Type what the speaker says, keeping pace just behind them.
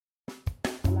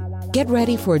Get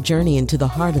ready for a journey into the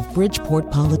heart of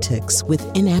Bridgeport politics with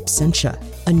In Absentia,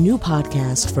 a new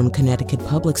podcast from Connecticut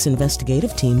Public's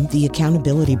investigative team, The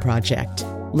Accountability Project.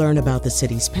 Learn about the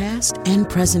city's past and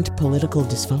present political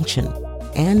dysfunction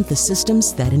and the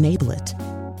systems that enable it.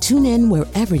 Tune in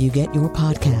wherever you get your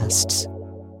podcasts.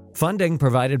 Funding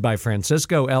provided by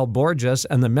Francisco L. Borges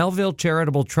and the Melville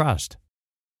Charitable Trust.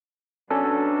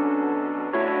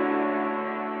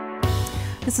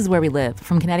 This is Where We Live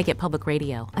from Connecticut Public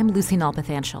Radio. I'm Lucy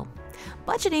Nalpathanchel.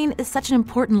 Budgeting is such an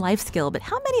important life skill, but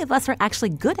how many of us are actually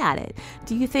good at it?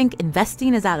 Do you think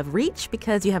investing is out of reach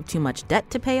because you have too much debt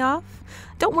to pay off?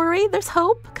 Don't worry, there's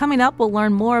hope. Coming up, we'll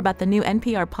learn more about the new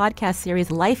NPR podcast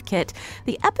series Life Kit.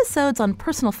 The episodes on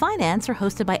personal finance are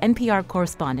hosted by NPR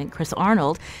correspondent Chris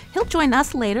Arnold. He'll join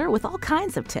us later with all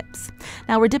kinds of tips.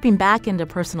 Now, we're dipping back into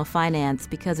personal finance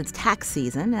because it's tax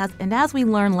season. As we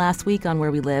learned last week on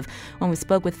Where We Live, when we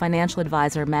spoke with financial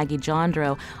advisor Maggie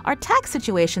Jandro, our tax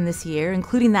situation this year,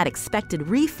 including that expected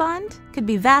refund, could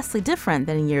be vastly different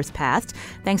than in years past,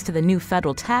 thanks to the new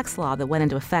federal tax law that went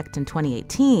into effect in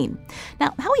 2018.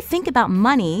 Now, how we think about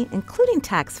money, including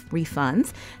tax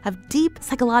refunds, have deep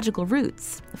psychological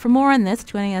roots. For more on this,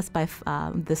 joining us by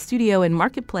the studio in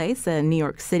Marketplace in New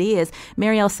York City is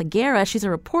Marielle Segarra. She's a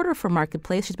reporter for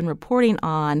Marketplace. She's been reporting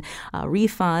on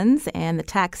refunds and the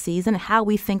tax season, how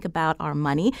we think about our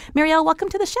money. Marielle, welcome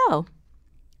to the show.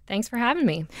 Thanks for having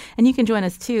me. And you can join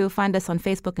us, too. Find us on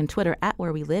Facebook and Twitter at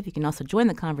Where We Live. You can also join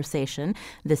the conversation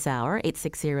this hour,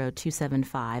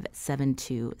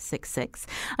 860-275-7266.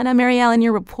 Now, Marielle, in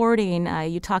your reporting,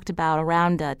 you talked about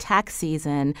around tax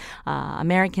season,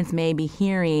 Americans may be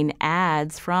hearing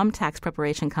ads from tax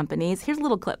preparation companies. Here's a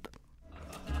little clip.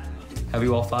 Have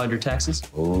you all filed your taxes?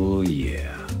 Oh,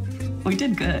 yeah. We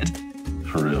did good.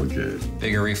 Real good.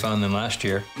 Bigger refund than last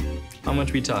year. How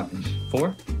much we talking?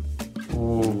 4?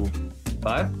 Ooh.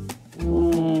 5?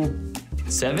 Ooh.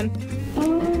 7?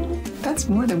 That's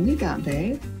more than we got,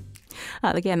 babe.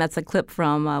 Again, that's a clip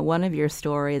from one of your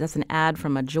stories. That's an ad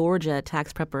from a Georgia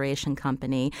tax preparation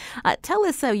company. Tell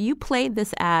us, you played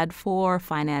this ad for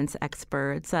finance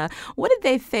experts. What did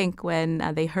they think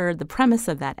when they heard the premise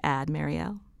of that ad,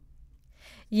 Marielle?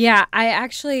 Yeah, I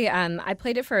actually I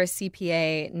played it for a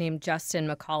CPA named Justin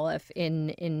McAuliffe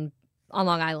on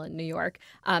Long Island, New York.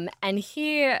 And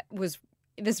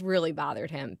this really bothered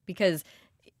him because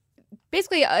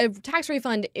basically a tax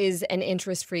refund is an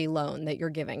interest-free loan that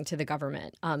you're giving to the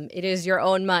government. It is your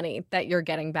own money that you're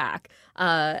getting back.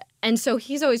 And so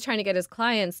he's always trying to get his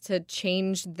clients to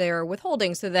change their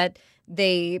withholding so that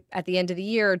they, at the end of the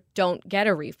year, don't get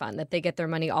a refund, that they get their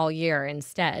money all year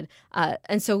instead.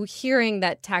 And so hearing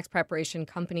that tax preparation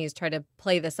companies try to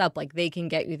play this up like they can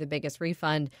get you the biggest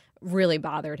refund really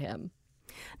bothered him.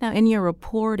 Now, in your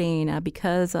reporting,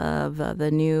 because of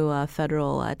the new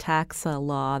federal tax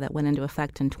law that went into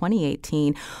effect in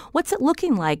 2018, what's it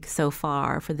looking like so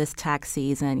far for this tax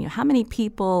season? How many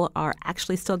people are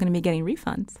actually still going to be getting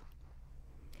refunds?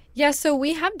 Yeah, so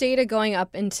we have data going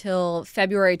up until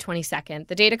February 22nd.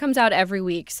 The data comes out every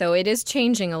week, so it is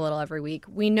changing a little every week.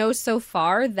 We know so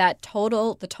far that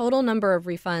the total number of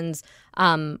refunds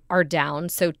are down.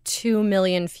 So 2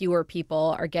 million fewer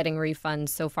people are getting refunds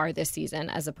so far this season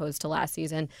as opposed to last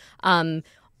season.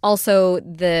 Also,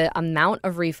 the amount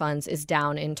of refunds is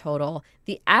down in total.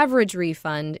 The average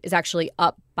refund is actually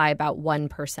up by about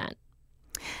 1%.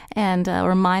 And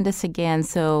remind us again,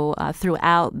 so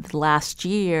throughout last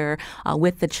year,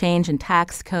 with the change in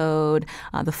tax code,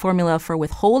 the formula for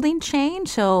withholding changed.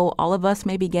 So all of us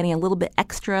may be getting a little bit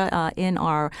extra in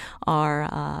our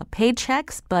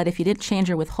paychecks. But if you didn't change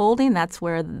your withholding, that's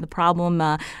where the problem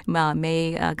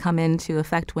may come into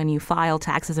effect when you file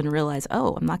taxes and realize,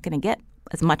 oh, I'm not going to get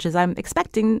as much as I'm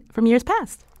expecting from years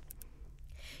past.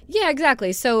 Yeah,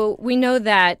 exactly. So we know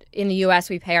that in the U.S.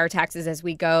 we pay our taxes as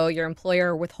we go. Your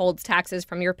employer withholds taxes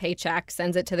from your paycheck,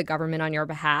 sends it to the government on your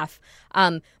behalf.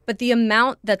 But the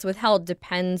amount that's withheld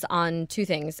depends on two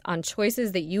things, on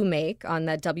choices that you make on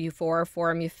that W-4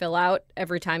 form you fill out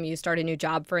every time you start a new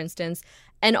job, for instance,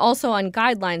 and also on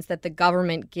guidelines that the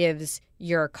government gives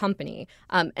your company.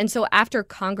 And so after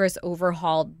Congress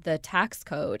overhauled the tax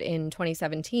code in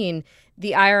 2017,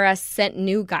 the IRS sent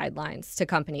new guidelines to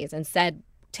companies and said,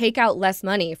 take out less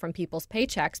money from people's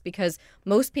paychecks because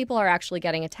most people are actually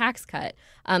getting a tax cut.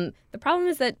 The problem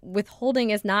is that withholding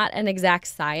is not an exact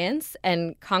science,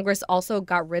 and Congress also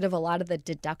got rid of a lot of the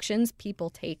deductions people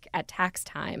take at tax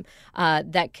time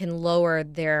that can lower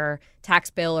their tax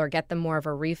bill or get them more of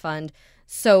a refund.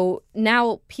 So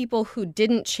now people who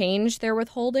didn't change their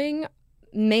withholding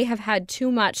may have had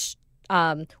too much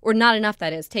or not enough,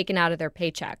 that is, taken out of their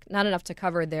paycheck, not enough to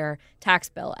cover their tax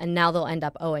bill, and now they'll end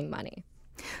up owing money.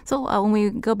 So when we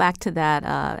go back to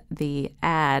that, the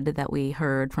ad that we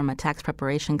heard from a tax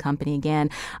preparation company,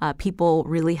 again, people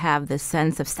really have this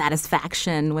sense of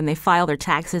satisfaction when they file their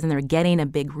taxes and they're getting a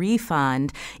big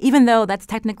refund, even though that's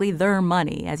technically their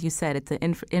money. As you said, it's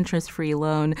an interest-free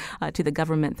loan to the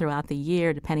government throughout the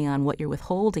year, depending on what your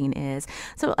withholding is.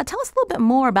 So tell us a little bit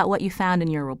more about what you found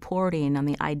in your reporting on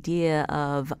the idea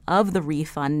of the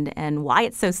refund and why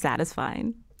it's so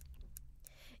satisfying.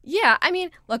 Yeah, I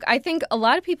mean, look, I think a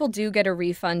lot of people do get a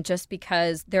refund just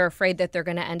because they're afraid that they're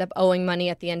going to end up owing money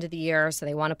at the end of the year, so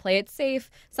they want to play it safe.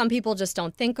 Some people just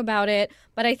don't think about it.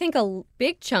 But I think a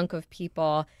big chunk of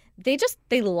people,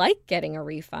 they like getting a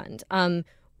refund.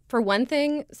 For one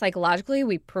thing, psychologically,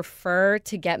 we prefer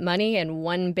to get money in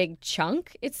one big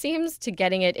chunk, it seems, to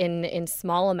getting it in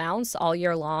small amounts all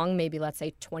year long, maybe let's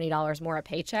say $20 more a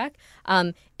paycheck.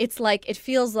 It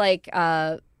feels like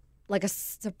a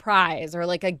surprise or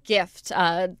like a gift.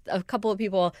 A couple of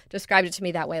people described it to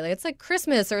me that way. Like it's like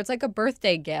Christmas or it's like a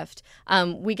birthday gift.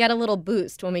 We get a little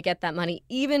boost when we get that money,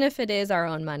 even if it is our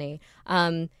own money.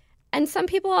 And some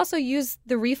people also use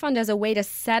the refund as a way to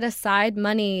set aside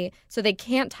money so they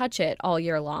can't touch it all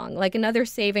year long, like another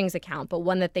savings account, but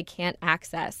one that they can't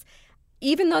access,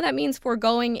 even though that means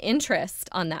foregoing interest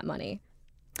on that money.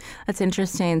 That's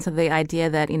interesting. So the idea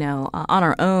that, on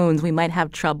our own, we might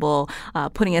have trouble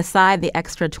putting aside the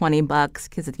extra $20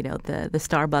 because, the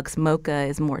Starbucks mocha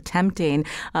is more tempting.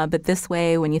 But this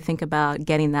way, when you think about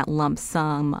getting that lump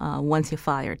sum once you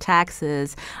file your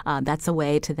taxes, that's a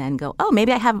way to then go, oh,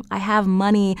 maybe I have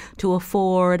money to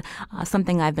afford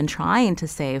something I've been trying to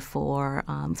save for.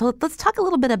 So let's talk a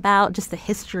little bit about just the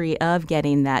history of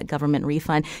getting that government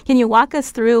refund. Can you walk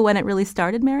us through when it really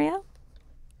started, Marielle?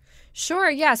 Sure,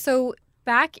 yeah. So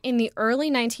back in the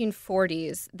early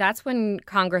 1940s, that's when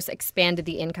Congress expanded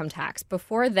the income tax.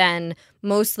 Before then,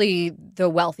 mostly the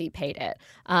wealthy paid it.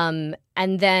 And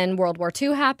then World War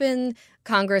II happened.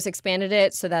 Congress expanded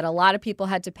it so that a lot of people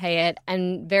had to pay it.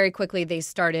 And very quickly, they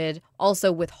started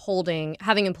also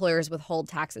having employers withhold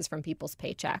taxes from people's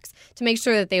paychecks to make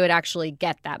sure that they would actually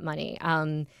get that money.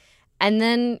 And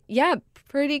then,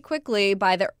 pretty quickly,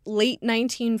 by the late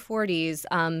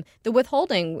 1940s, the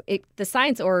withholding, the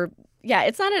science,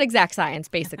 it's not an exact science,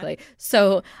 basically.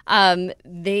 So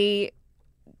the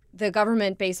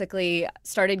government basically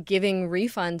started giving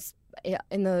refunds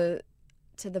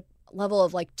to the level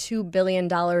of like $2 billion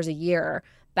a year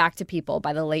back to people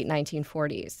by the late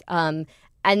 1940s. And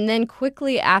then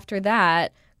quickly after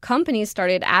that, companies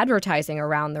started advertising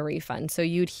around the refund. So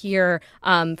you'd hear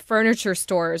furniture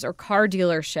stores or car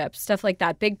dealerships, stuff like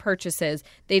that, big purchases.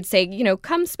 They'd say,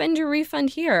 come spend your refund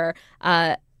here.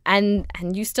 And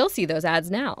you still see those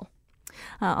ads now.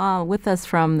 With us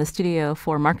from the studio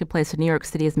for Marketplace in New York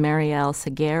City is Marielle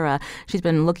Segarra. She's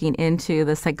been looking into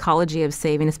the psychology of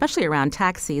saving, especially around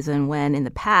tax season, when in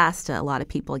the past a lot of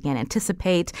people, again,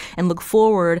 anticipate and look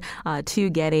forward to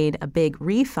getting a big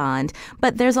refund.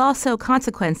 But there's also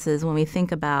consequences when we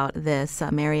think about this,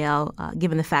 Marielle,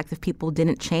 given the fact that people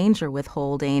didn't change their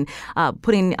withholding,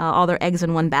 putting all their eggs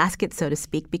in one basket, so to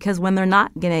speak, because when they're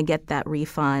not going to get that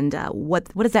refund,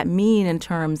 what does that mean in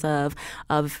terms of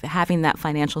having that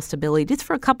financial stability just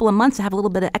for a couple of months to have a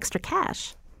little bit of extra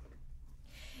cash?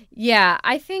 Yeah,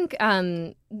 I think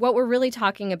what we're really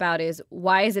talking about is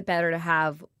why is it better to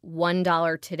have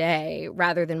 $1 today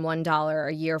rather than $1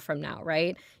 a year from now,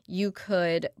 right? You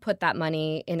could put that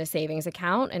money in a savings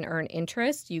account and earn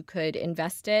interest. You could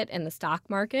invest it in the stock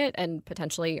market and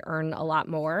potentially earn a lot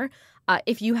more.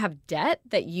 If you have debt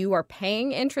that you are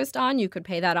paying interest on, you could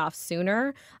pay that off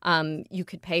sooner. You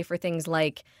could pay for things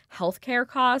like healthcare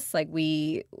costs. Like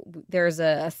there's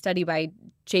a study by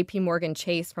JP Morgan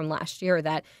Chase from last year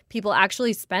that people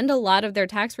actually spend a lot of their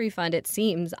tax refund, it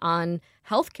seems, on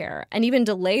healthcare and even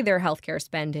delay their healthcare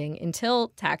spending until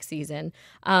tax season.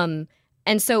 And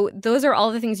so those are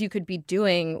all the things you could be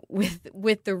doing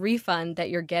with the refund that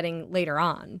you're getting later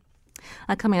on.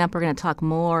 Coming up, we're going to talk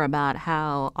more about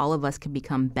how all of us can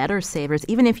become better savers,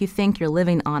 even if you think you're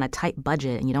living on a tight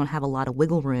budget and you don't have a lot of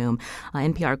wiggle room.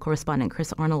 NPR correspondent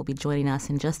Chris Arnold will be joining us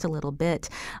in just a little bit.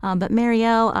 But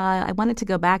Marielle, I wanted to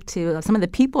go back to some of the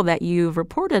people that you've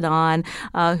reported on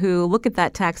who look at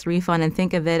that tax refund and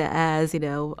think of it as,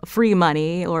 free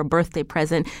money or a birthday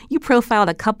present. You profiled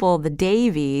a couple, the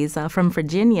Davies from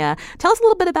Virginia. Tell us a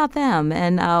little bit about them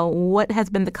and what has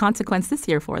been the consequence this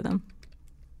year for them.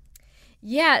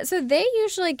 Yeah, so they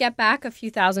usually get back a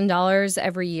few $1,000s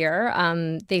every year.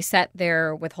 They set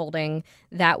their withholding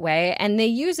that way, and they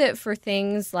use it for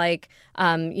things like,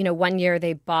 one year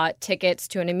they bought tickets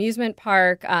to an amusement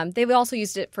park. They've also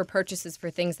used it for purchases for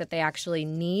things that they actually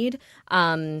need.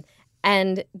 And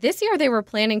this year they were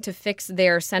planning to fix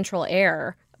their central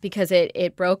air because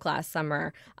it broke last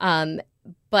summer.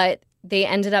 But they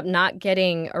ended up not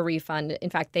getting a refund. In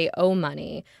fact, they owe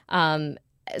money.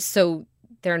 So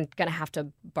they're going to have to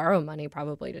borrow money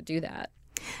probably to do that.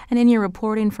 And in your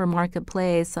reporting for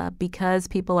Marketplace, because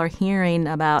people are hearing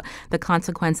about the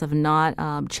consequence of not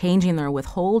changing their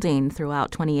withholding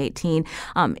throughout 2018,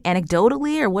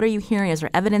 anecdotally, or what are you hearing? Is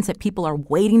there evidence that people are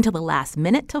waiting till the last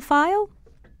minute to file?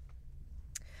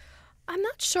 I'm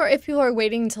not sure if people are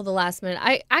waiting until the last minute.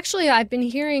 I've been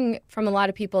hearing from a lot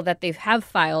of people that they have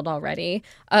filed already.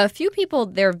 A few people,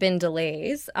 there have been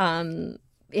delays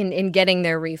in getting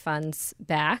their refunds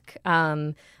back.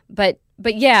 But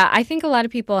yeah, I think a lot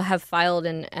of people have filed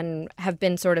and have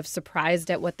been sort of surprised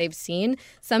at what they've seen.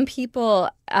 Some people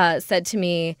said to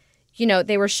me,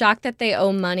 they were shocked that they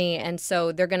owe money, and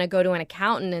so they're going to go to an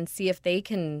accountant and see if they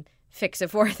can fix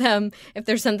it for them if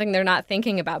there's something they're not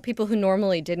thinking about. People who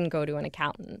normally didn't go to an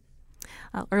accountant.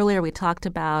 Earlier, we talked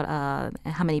about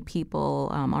how many people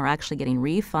are actually getting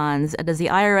refunds. Does the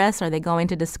IRS, are they going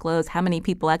to disclose how many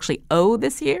people actually owe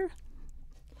this year?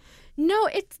 No,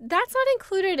 that's not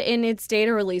included in its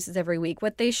data releases every week.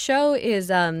 What they show is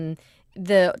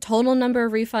the total number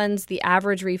of refunds, the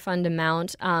average refund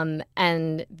amount,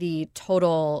 and the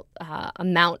total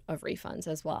amount of refunds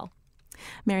as well.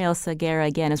 Marielle Segarra,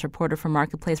 again, is reporter for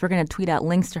Marketplace. We're going to tweet out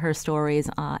links to her stories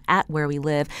at Where We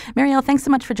Live. Marielle, thanks so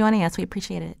much for joining us. We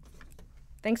appreciate it.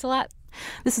 Thanks a lot.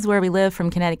 This is Where We Live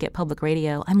from Connecticut Public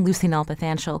Radio. I'm Lucy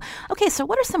Nalpathanchel. Okay, so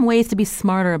what are some ways to be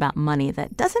smarter about money?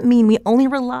 That doesn't mean we only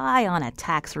rely on a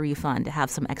tax refund to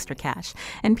have some extra cash.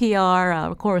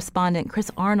 NPR correspondent Chris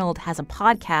Arnold has a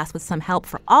podcast with some help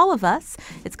for all of us.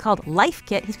 It's called Life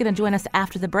Kit. He's going to join us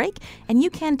after the break, and you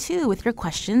can too with your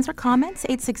questions or comments,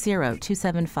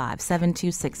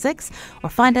 860-275-7266, or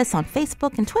find us on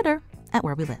Facebook and Twitter at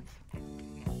Where We Live.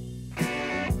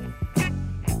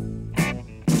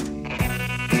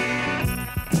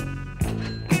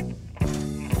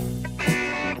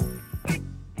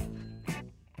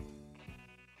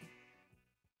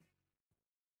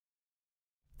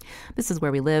 This is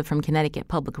Where We Live from Connecticut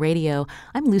Public Radio.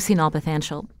 I'm Lucy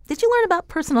Nalpathanchel. Did you learn about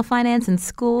personal finance in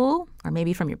school? Or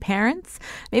maybe from your parents?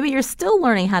 Maybe you're still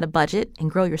learning how to budget and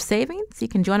grow your savings? You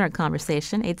can join our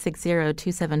conversation,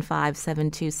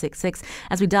 860-275-7266.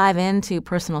 As we dive into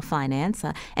personal finance,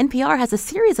 NPR has a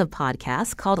series of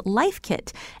podcasts called Life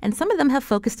Kit, and some of them have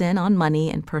focused in on money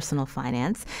and personal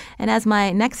finance. And as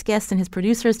my next guest and his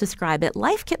producers describe it,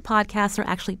 Life Kit podcasts are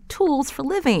actually tools for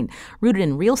living, rooted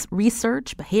in real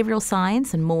research, behavioral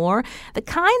science, and more, the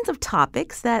kinds of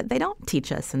topics that they don't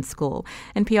teach us in school.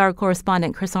 NPR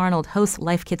correspondent Chris Arnold hosts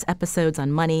Life Kit's episodes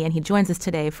on money, and he joins us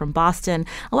today from Boston.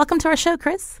 Welcome to our show,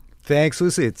 Chris. Thanks,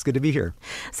 Lucy. It's good to be here.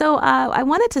 So I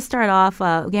wanted to start off,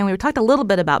 again, we talked a little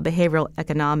bit about behavioral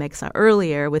economics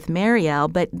earlier with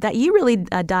Marielle, but that you really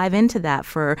dive into that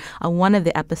for one of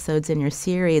the episodes in your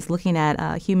series, looking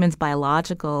at humans'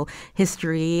 biological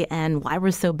history and why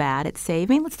we're so bad at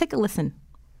saving. Let's take a listen.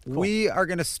 Cool. We are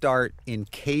going to start in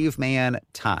caveman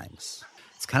times.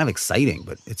 It's kind of exciting,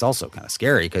 but it's also kind of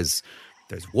scary because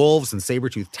there's wolves and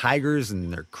saber-toothed tigers,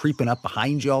 and they're creeping up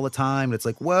behind you all the time. And it's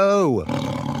like, whoa.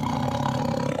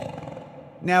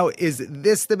 Now, is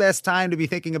this the best time to be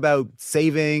thinking about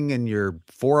saving and your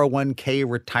 401k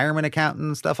retirement account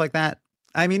and stuff like that?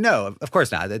 I mean, no, of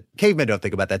course not. The cavemen don't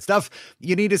think about that stuff.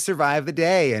 You need to survive the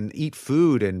day and eat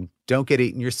food and don't get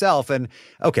eaten yourself. And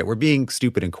okay, we're being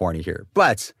stupid and corny here,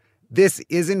 but this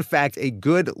is in fact a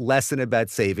good lesson about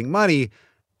saving money,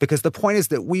 because the point is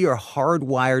that we are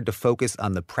hardwired to focus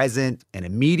on the present and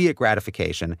immediate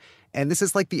gratification. And this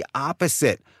is like the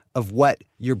opposite of what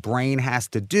your brain has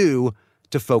to do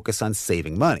to focus on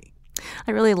saving money.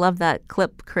 I really love that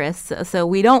clip, Chris. So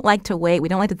we don't like to wait. We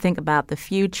don't like to think about the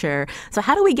future. So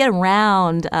how do we get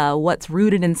around what's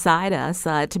rooted inside us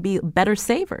to be better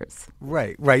savers?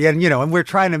 Right. And, and we're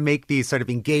trying to make these sort of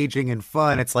engaging and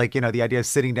fun. It's like, the idea of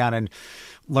sitting down and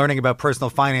learning about personal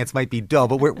finance might be dull,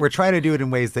 but we're trying to do it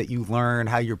in ways that you learn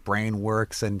how your brain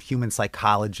works and human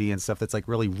psychology and stuff that's like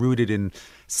really rooted in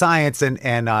science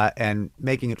and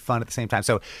making it fun at the same time.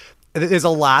 So there's a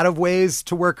lot of ways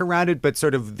to work around it, but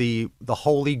sort of the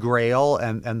holy grail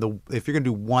and if you're going to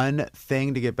do one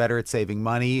thing to get better at saving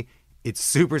money, it's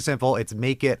super simple. It's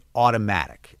make it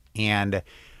automatic. And,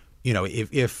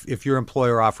 if your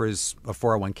employer offers a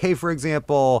 401k, for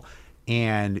example,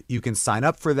 And you can sign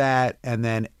up for that. And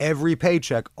then every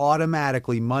paycheck,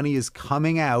 automatically money is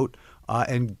coming out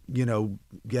and,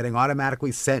 getting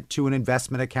automatically sent to an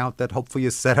investment account that hopefully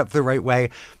is set up the right way.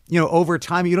 Over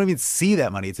time, you don't even see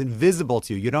that money. It's invisible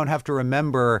to you. You don't have to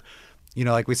remember,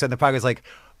 like we said in the podcast, like,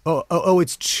 oh,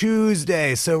 it's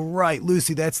Tuesday. So, right,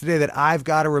 Lucy, that's the day that I've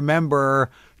got to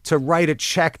remember to write a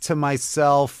check to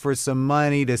myself for some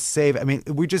money to save. I mean,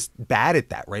 we're just bad at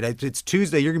that, right? It's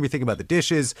Tuesday. You're going to be thinking about the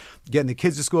dishes, getting the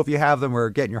kids to school if you have them, or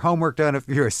getting your homework done if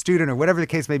you're a student, or whatever the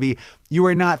case may be. You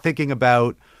are not thinking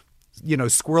about,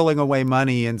 squirreling away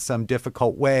money in some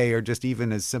difficult way, or just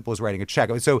even as simple as writing a check.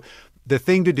 So the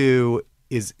thing to do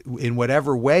is, in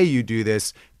whatever way you do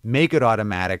this, make it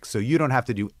automatic so you don't have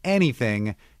to do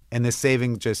anything, and the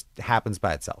saving just happens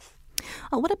by itself.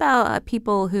 What about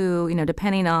people who,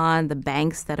 depending on the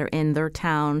banks that are in their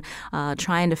town,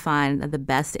 trying to find the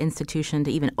best institution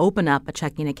to even open up a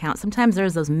checking account? Sometimes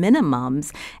there's those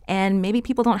minimums, and maybe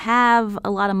people don't have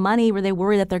a lot of money where they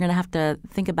worry that they're going to have to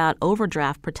think about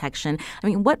overdraft protection. I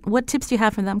mean, what tips do you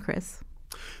have for them, Chris?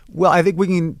 Well, I think we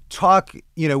can talk,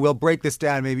 we'll break this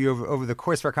down maybe over the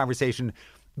course of our conversation.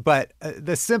 But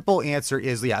the simple answer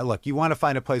is, look, you want to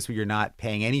find a place where you're not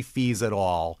paying any fees at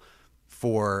all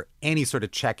for any sort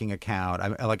of checking account.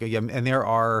 And there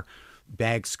are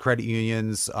banks, credit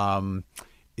unions,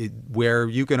 where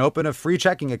you can open a free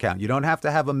checking account. You don't have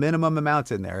to have a minimum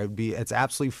amount in there. It's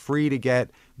absolutely free to get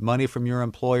money from your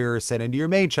employer sent into your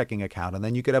main checking account. And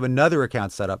then you could have another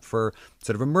account set up for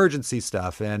sort of emergency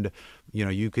stuff. And,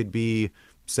 you could be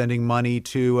sending money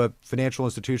to a financial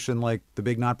institution like the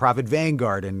big nonprofit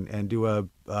Vanguard and do a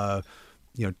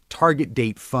target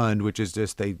date fund, which is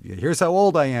just, here's how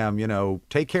old I am,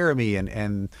 take care of me.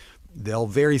 And they'll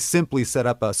very simply set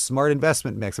up a smart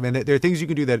investment mix. I mean, there are things you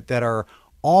can do that are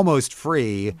almost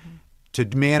free to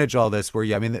manage all this, where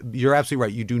you're absolutely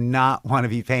right. You do not want to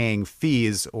be paying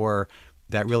fees, or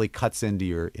that really cuts into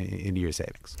your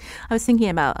savings. I was thinking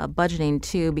about budgeting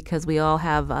too, because we all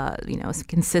have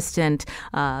consistent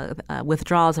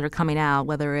withdrawals that are coming out,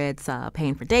 whether it's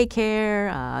paying for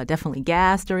daycare, definitely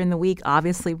gas during the week,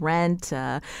 obviously rent,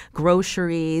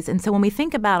 groceries. And so when we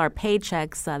think about our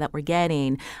paychecks that we're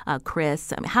getting,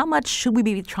 Chris, how much should we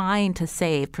be trying to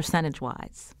save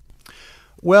percentage-wise?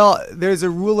 Well, there's a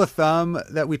rule of thumb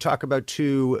that we talk about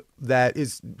too that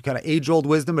is kind of age-old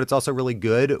wisdom, but it's also really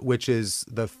good, which is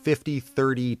the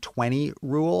 50-30-20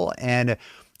 rule. And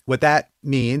what that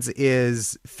means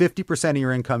is 50% of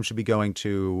your income should be going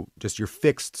to just your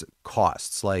fixed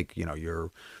costs, like,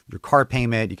 your car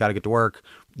payment, you got to get to work,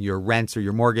 your rents or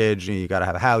your mortgage, you got to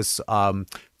have a house.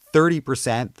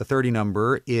 30%, the 30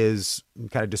 number, is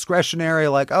kind of discretionary,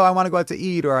 like, oh, I want to go out to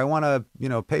eat, or I want to,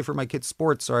 pay for my kids'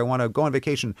 sports, or I want to go on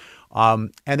vacation.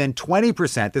 And then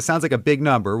 20%, this sounds like a big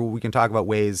number. We can talk about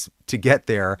ways to get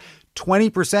there.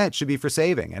 20% should be for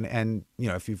saving. And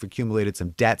if you've accumulated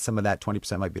some debt, some of that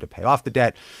 20% might be to pay off the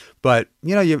debt. But,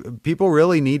 people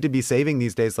really need to be saving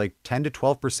these days, like 10 to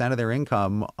 12% of their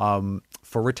income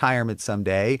for retirement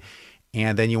someday.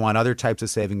 And then you want other types of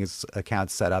savings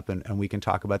accounts set up, and we can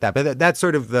talk about that. But that's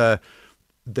sort of the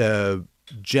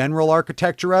general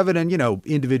architecture of it. And,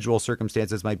 individual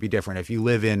circumstances might be different. If you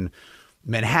live in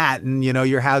Manhattan,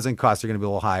 your housing costs are going to be a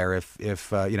little higher.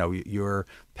 If you're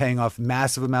paying off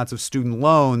massive amounts of student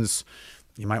loans,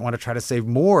 you might want to try to save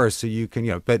more so you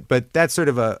can, but that's sort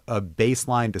of a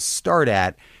baseline to start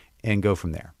at and go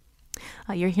from there.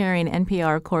 You're hearing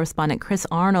NPR correspondent Chris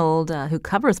Arnold, who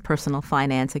covers personal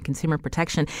finance and consumer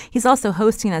protection. He's also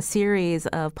hosting a series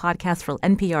of podcasts for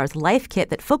NPR's Life Kit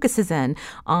that focuses in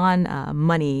on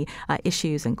money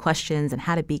issues and questions and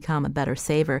how to become a better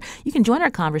saver. You can join our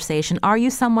conversation. Are you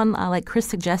someone, like Chris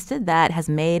suggested, that has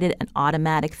made it an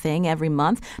automatic thing every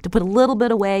month to put a little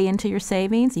bit away into your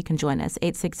savings? You can join us,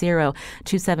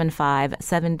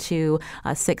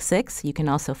 860-275-7266. You can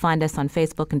also find us on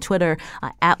Facebook and Twitter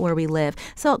at Where We Live.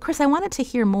 So, Chris, I wanted to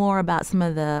hear more about some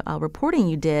of the reporting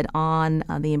you did on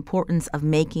the importance of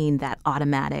making that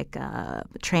automatic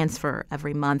transfer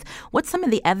every month. What's some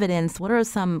of the evidence? What are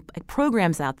some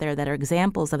programs out there that are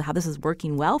examples of how this is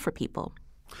working well for people?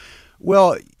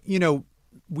 Well,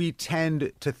 we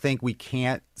tend to think we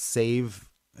can't save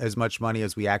as much money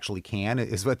as we actually can,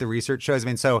 is what the research shows. I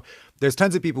mean, so there's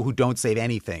tons of people who don't save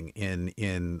anything in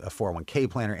a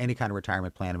 401k plan or any kind of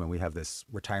retirement plan. I mean, we have this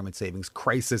retirement savings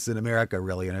crisis in America,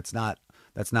 really, and that's not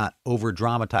over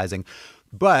dramatizing.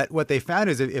 But what they found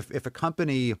is if a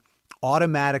company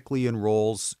automatically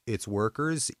enrolls its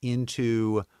workers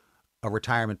into a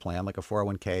retirement plan, like a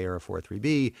 401k or a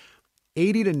 403b,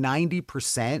 80 to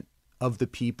 90% of the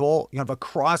people,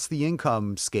 across the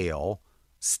income scale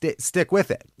stick with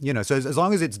it. So as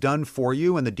long as it's done for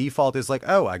you and the default is like,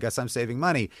 oh, I guess I'm saving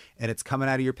money, and it's coming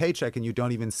out of your paycheck and you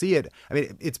don't even see it. I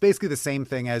mean, it's basically the same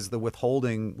thing as the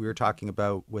withholding we were talking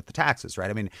about with the taxes,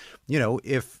 right? I mean,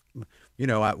 if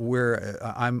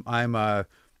I'm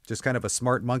just kind of a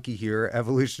smart monkey here,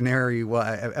 evolution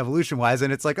wise,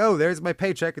 and it's like, oh, there's my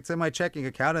paycheck, it's in my checking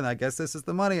account, and I guess this is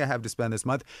the money I have to spend this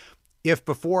month. If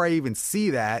before I even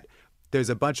see that, there's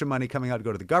a bunch of money coming out to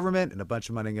go to the government and a bunch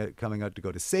of money coming out to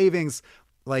go to savings,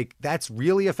 like that's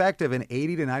really effective. And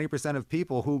 80 to 90% of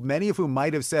people, many of whom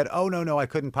might have said, oh, no, I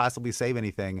couldn't possibly save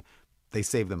anything, they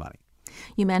save the money.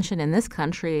 You mentioned in this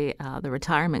country, the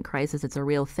retirement crisis, it's a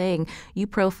real thing. You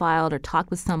profiled or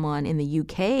talked with someone in the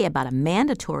UK about a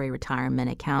mandatory retirement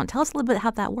account. Tell us a little bit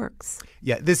how that works.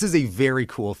 Yeah, this is a very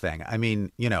cool thing. I mean,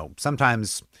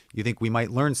 sometimes you think we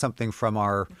might learn something from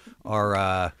our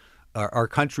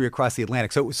country across the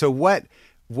Atlantic. So what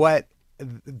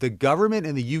the government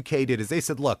in the UK did is they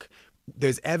said, look,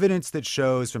 there's evidence that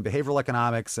shows from behavioral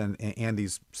economics and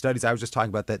these studies I was just talking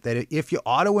about that if you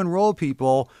auto-enroll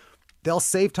people, they'll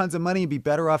save tons of money and be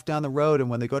better off down the road. And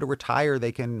when they go to retire,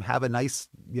 they can have a nice,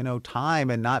 time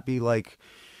and not be like,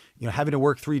 having to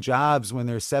work 3 jobs when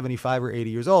they're 75 or 80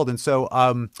 years old. And so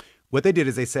what they did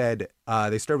is they said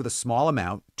they started with a small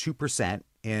amount, 2%.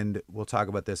 And we'll talk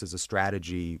about this as a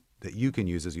strategy that you can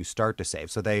use as you start to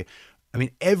save. So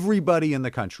everybody in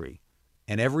the country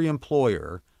and every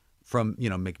employer from,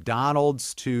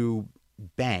 McDonald's to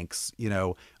banks,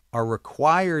 are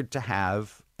required to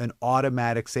have an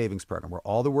automatic savings program where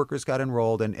all the workers got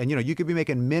enrolled. And you could be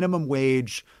making minimum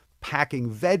wage packing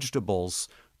vegetables.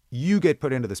 You get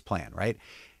put into this plan, right?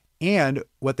 And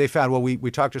what they found, well,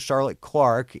 we talked to Charlotte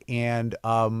Clark, and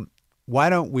why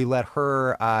don't we let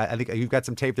her, I think you've got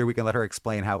some tape there, we can let her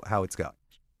explain how it's going.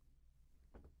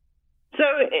 So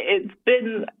it's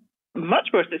been much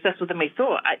more successful than we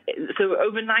thought. So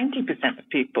over 90% of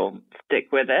people stick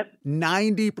with it.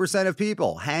 90% of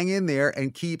people hang in there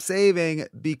and keep saving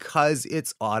because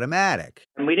it's automatic.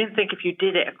 And we didn't think if you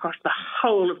did it across the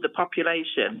whole of the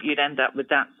population, you'd end up with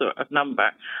that sort of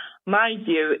number. My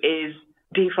view is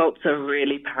defaults are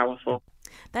really powerful.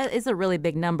 That is a really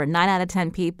big number. 9 out of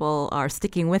 10 people are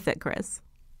sticking with it, Chris.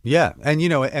 Yeah. And,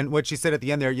 and what she said at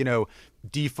the end there,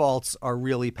 defaults are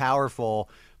really powerful.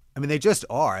 I mean, they just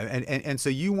are. And so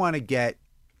you want to get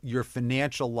your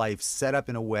financial life set up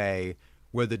in a way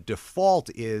where the default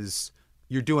is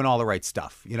you're doing all the right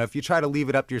stuff. If you try to leave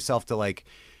it up to yourself to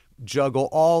juggle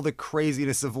all the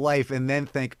craziness of life and then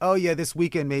think, oh yeah, this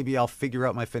weekend maybe I'll figure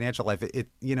out my financial life.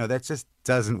 That just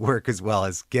doesn't work as well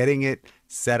as getting it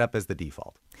set up as the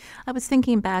default. I was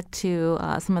thinking back to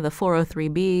some of the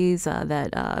 403Bs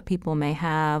that people may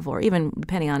have, or even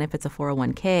depending on if it's a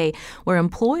 401k, where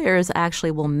employers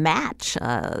actually will match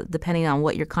depending on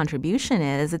what your contribution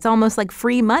is. It's almost like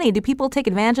free money. Do people take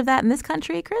advantage of that in this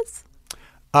country, Chris?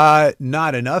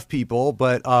 Not enough people,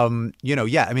 but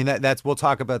yeah. I mean, that's we'll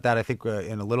talk about that. I think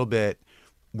in a little bit.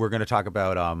 We're going to talk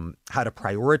about how to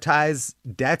prioritize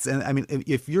debts. And I mean,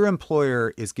 if your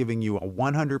employer is giving you a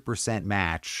 100%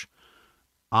 match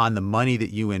on the money that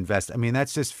you invest, I mean,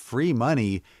 that's just free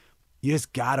money. You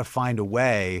just got to find a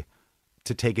way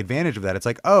to take advantage of that. It's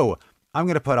like, oh, I'm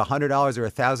going to put $100 or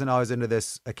 $1,000 into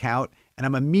this account, and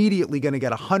I'm immediately going to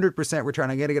get 100%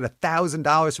 return. I'm going to get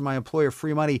 $1,000 from my employer,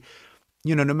 free money.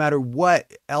 No matter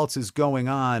what else is going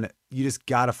on, you just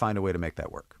got to find a way to make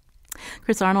that work.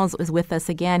 Chris Arnold is with us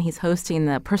again. He's hosting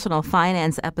the personal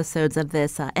finance episodes of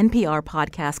this NPR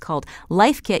podcast called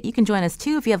Life Kit. You can join us,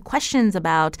 too, if you have questions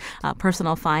about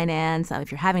personal finance,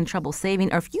 if you're having trouble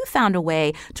saving, or if you found a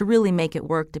way to really make it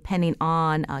work depending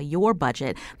on your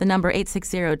budget. The number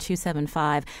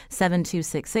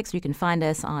 860-275-7266. You can find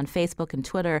us on Facebook and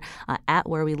Twitter at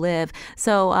Where We Live.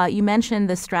 So you mentioned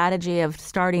the strategy of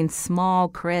starting small,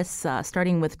 Chris,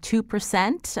 starting with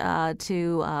 2%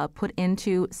 to put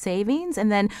into savings.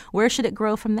 And then where should it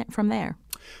grow from there?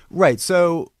 Right.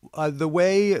 So the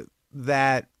way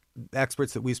that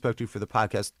experts that we spoke to for the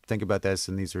podcast think about this,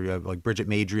 and these are like Bridget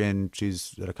Madrian,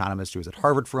 she's an economist who was at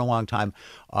Harvard for a long time.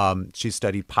 She's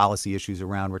studied policy issues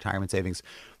around retirement savings.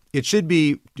 It should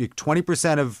be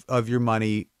 20% of your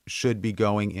money should be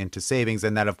going into savings.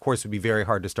 And that, of course, would be very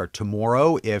hard to start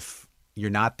tomorrow if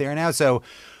you're not there now. So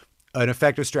an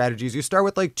effective strategy is you start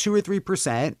with like 2 or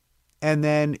 3%, and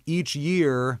then each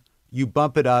year you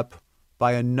bump it up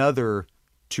by another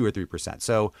 2 or 3%.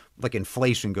 So like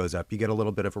inflation goes up, you get a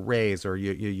little bit of a raise, or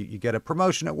you get a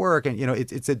promotion at work. And,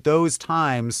 it's at those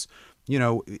times,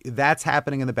 that's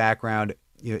happening in the background.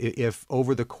 If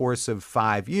over the course of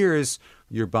 5 years,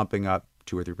 you're bumping up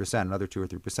 2 or 3%, another 2 or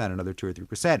 3%, another 2 or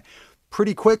 3%,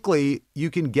 pretty quickly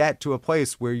you can get to a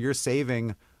place where you're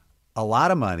saving a lot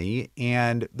of money.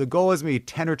 And the goal is maybe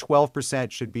 10 or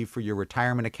 12% should be for your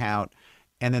retirement account.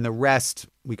 And then the rest,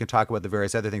 we can talk about the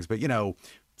various other things, but,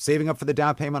 saving up for the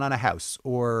down payment on a house,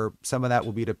 or some of that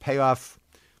will be to pay off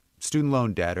student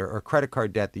loan debt or credit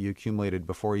card debt that you accumulated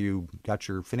before you got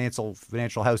your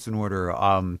financial house in order.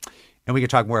 And we can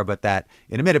talk more about that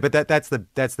in a minute, but that's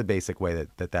the basic way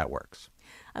that works.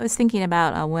 I was thinking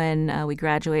about when we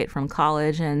graduate from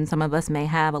college, and some of us may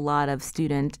have a lot of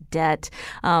student debt.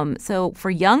 So for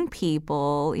young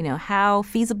people, how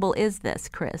feasible is this,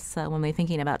 Chris, when we're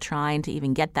thinking about trying to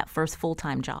even get that first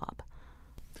full-time job?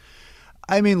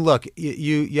 I mean, look,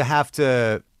 you have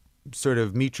to sort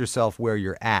of meet yourself where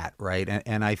you're at, right?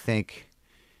 And I think,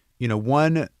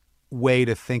 one way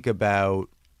to think about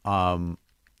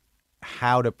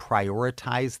how to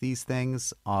prioritize these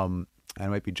things, I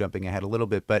might be jumping ahead a little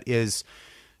bit, but is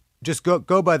just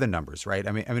go by the numbers, right?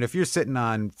 I mean, if you're sitting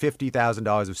on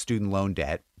 $50,000 of student loan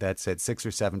debt that's at 6 or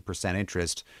 7%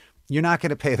 interest, you're not going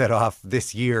to pay that off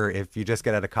this year if you just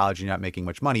get out of college and you're not making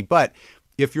much money. But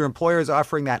if your employer is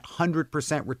offering that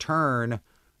 100% return,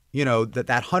 that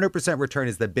 100% return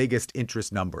is the biggest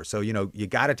interest number. So, you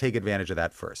got to take advantage of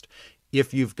that first.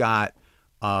 If you've got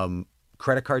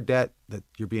credit card debt that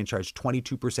you're being charged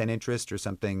 22% interest or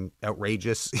something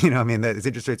outrageous, the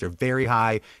interest rates are very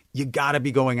high. You got to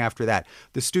be going after that.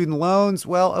 The student loans,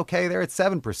 well, okay, they're at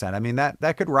 7%. I mean,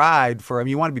 that could ride for,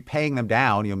 you want to be paying them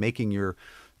down, making your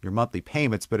monthly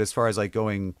payments. But as far as like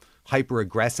going hyper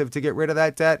aggressive to get rid of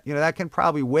that debt, that can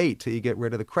probably wait till you get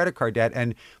rid of the credit card debt.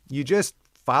 And you just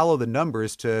follow the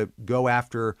numbers to go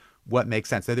after what makes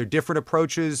sense. Now, there are different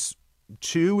approaches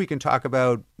too. We can talk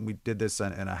about, we did this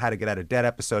in a how to get out of debt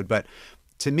episode, but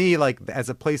to me, like as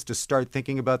a place to start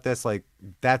thinking about this, like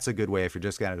that's a good way if you're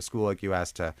just getting out of school, like you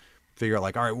asked, to figure out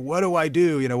like, all right, what do I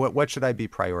do? What should I be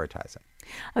prioritizing?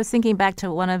 I was thinking back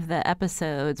to one of the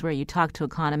episodes where you talked to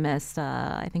economist,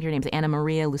 I think your name's Anna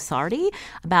Maria Lusardi,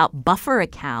 about buffer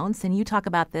accounts. And you talk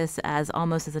about this as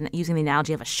almost as using the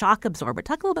analogy of a shock absorber.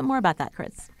 Talk a little bit more about that,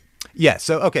 Chris. Yeah.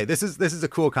 So, okay, this is a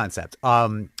cool concept.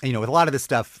 With a lot of this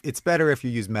stuff, it's better if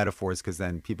you use metaphors because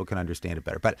then people can understand it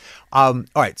better. But all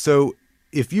right. So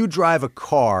if you drive a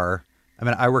car,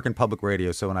 I work in public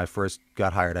radio. So when I first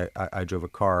got hired, I drove a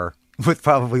car with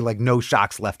probably like no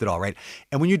shocks left at all, right?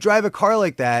 And when you drive a car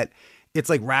like that, it's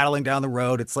like rattling down the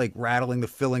road. It's like rattling the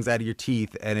fillings out of your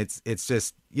teeth. And it's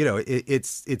just,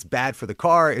 it's bad for the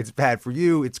car. It's bad for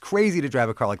you. It's crazy to drive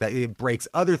a car like that. It breaks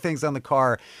other things on the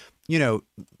car.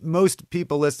 Most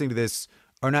people listening to this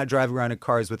are not driving around in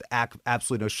cars with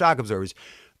absolutely no shock absorbers.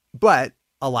 But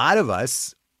a lot of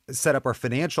us set up our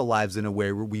financial lives in a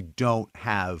way where we don't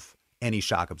have any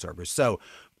shock absorbers. So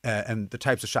and the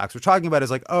types of shocks we're talking about is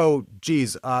like, oh,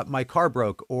 geez, my car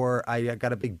broke, or I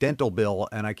got a big dental bill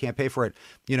and I can't pay for it.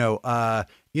 You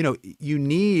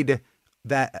need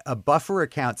that a buffer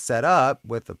account set up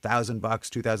with $1,000,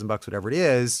 $2,000, whatever it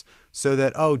is, so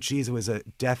that, oh, geez, it was a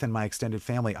death in my extended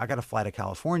family. I got to fly to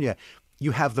California.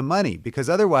 You have the money, because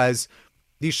otherwise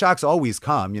these shocks always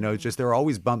come. Just there are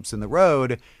always bumps in the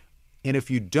road. And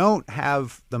if you don't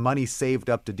have the money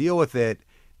saved up to deal with it,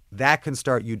 that can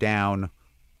start you down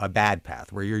a bad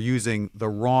path where you're using the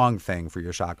wrong thing for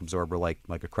your shock absorber, like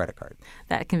a credit card.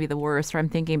 That can be the worst. Or I'm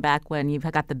thinking back when you've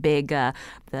got the big,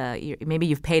 maybe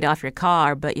you've paid off your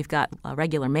car, but you've got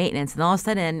regular maintenance, and all of a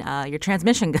sudden your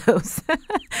transmission goes.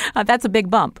 That's a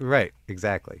big bump. Right.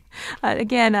 Exactly.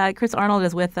 Again, Chris Arnold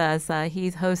is with us.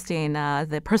 He's hosting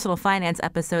the personal finance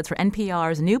episodes for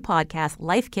NPR's new podcast,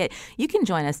 Life Kit. You can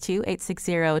join us too,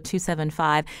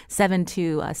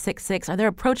 860-275-7266. Are there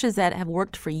approaches that have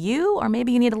worked for you, or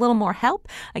maybe you need a little more help?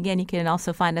 Again, you can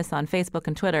also find us on Facebook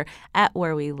and Twitter at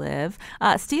Where We Live.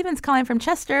 Stephen's calling from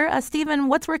Chester. Stephen,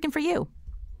 what's working for you?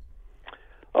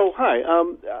 Oh, hi.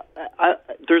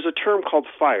 There's a term called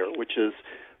FIRE, which is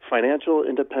Financial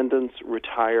Independence,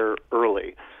 Retire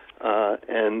Early.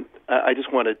 And I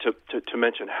just wanted to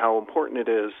mention how important it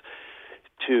is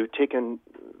to take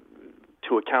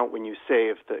into account when you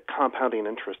save that compounding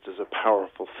interest is a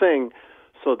powerful thing,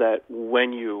 so that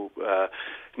when you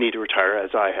need to retire,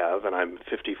 as I have, and I'm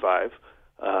 55,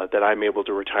 that I'm able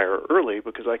to retire early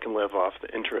because I can live off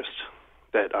the interest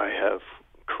that I have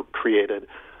created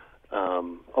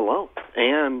alone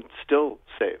and still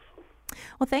save.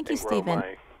 Well, thank you, Stephen.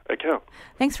 Account.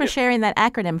 Thanks for sharing that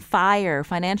acronym, FIRE,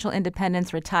 Financial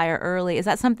Independence, Retire Early. Is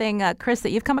that something, Chris,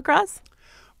 that you've come across?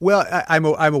 Well,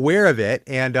 I'm aware of it,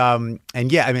 and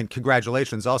yeah,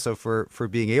 congratulations also for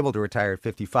being able to retire at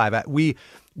 55. We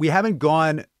haven't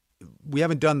done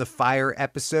the FIRE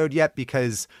episode yet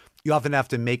because you often have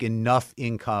to make enough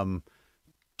income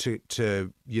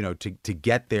to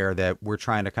get there, that we're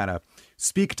trying to kind of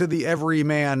speak to the every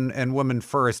man and woman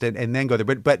first and then go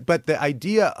there. But the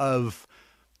idea of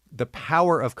the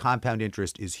power of compound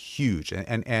interest is huge.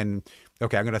 And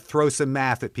okay, I'm going to throw some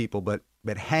math at people, but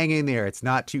hang in there. It's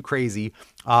not too crazy.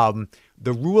 The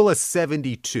rule of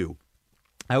 72.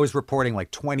 I was reporting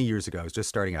like 20 years ago. I was just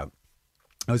starting out.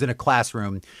 I was in a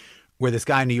classroom where this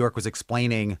guy in New York was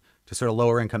explaining to sort of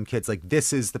lower income kids, like,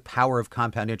 this is the power of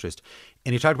compound interest.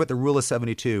 And he talked about the rule of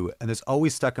 72, and this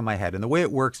always stuck in my head. And the way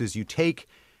it works is you take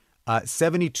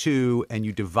 72 and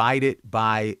you divide it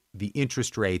by the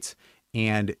interest rates,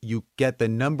 and you get the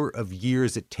number of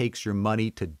years it takes your money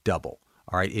to double.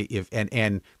 All right.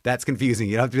 And that's confusing.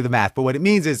 You don't have to do the math. But what it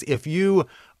means is if you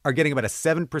are getting about a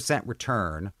 7%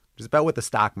 return, which is about what the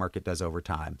stock market does over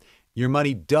time, your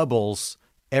money doubles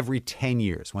every 10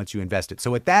 years once you invest it. So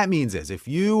what that means is if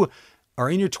you are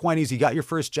in your 20s, you got your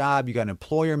first job, you got an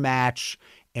employer match,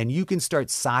 and you can start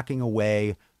socking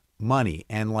away money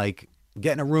and like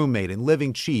getting a roommate and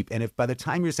living cheap. And if by the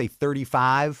time you're, say,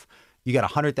 35, you got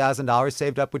 $100,000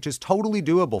 saved up, which is totally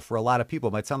doable for a lot of people.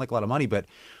 It might sound like a lot of money, but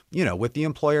with the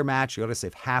employer match, you got to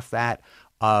save half that.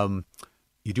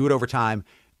 You do it over time.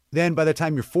 Then by the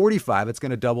time you're 45, it's going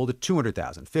to double to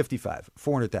 200,000, 55,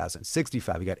 400,000,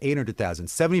 65. You got 800,000,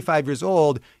 75 years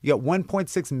old. You got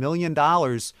 $1.6 million.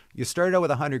 You started out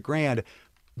with $100,000.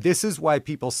 This is why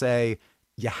people say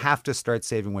you have to start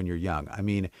saving when you're young. I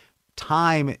mean,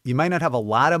 time, you might not have a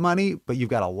lot of money, but you've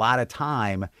got a lot of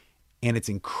time, and it's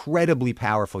incredibly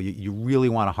powerful. You really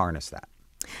want to harness that.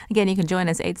 Again, you can join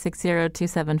us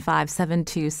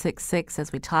 860-275-7266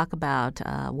 as we talk about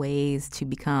ways to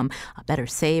become better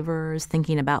savers,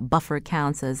 thinking about buffer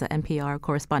accounts, as NPR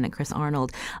correspondent Chris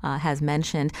Arnold has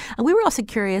mentioned. We were also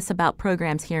curious about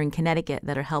programs here in Connecticut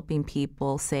that are helping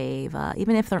people save,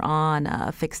 even if they're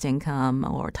on fixed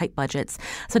income or tight budgets.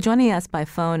 So joining us by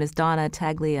phone is Donna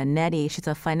Taglianetti. She's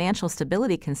a financial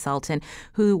stability consultant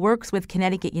who works with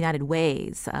Connecticut United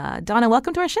Ways. Donna,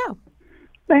 welcome to our show.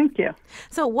 Thank you.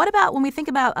 So what about when we think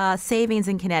about savings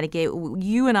in Connecticut?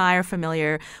 You and I are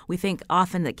familiar. We think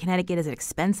often that Connecticut is an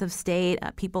expensive state.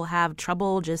 People have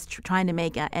trouble just trying to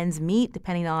make ends meet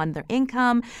depending on their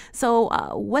income. So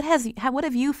what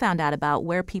have you found out about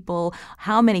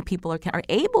how many people are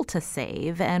able to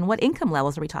save, and what income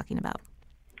levels are we talking about?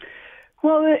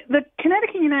 Well, the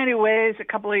Connecticut United Ways a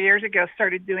couple of years ago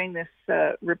started doing this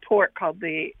report called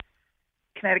the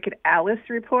Connecticut ALICE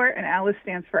report, and ALICE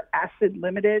stands for Asset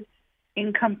Limited,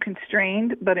 Income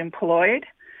Constrained but Employed.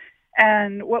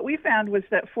 And what we found was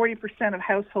that 40% of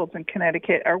households in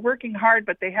Connecticut are working hard,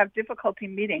 but they have difficulty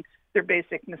meeting their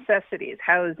basic necessities: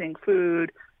 housing,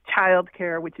 food,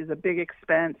 childcare, which is a big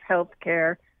expense,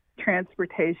 healthcare,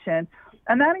 transportation.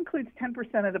 And that includes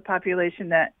 10% of the population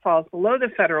that falls below the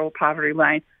federal poverty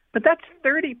line. But that's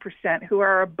 30% who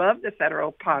are above the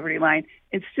federal poverty line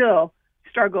and still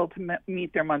struggle to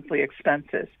meet their monthly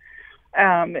expenses.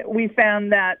 We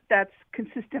found that that's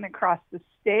consistent across the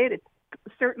state. It's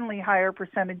certainly higher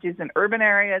percentages in urban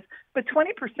areas, but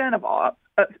 75%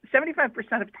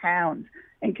 of towns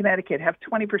in Connecticut have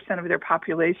 20% of their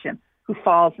population who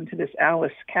falls into this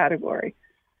ALICE category.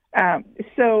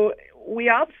 So we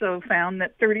also found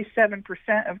that 37%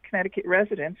 of Connecticut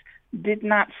residents did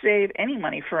not save any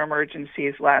money for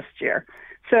emergencies last year.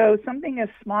 So something as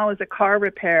small as a car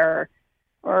repair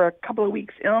or a couple of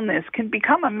weeks' illness can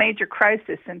become a major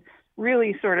crisis and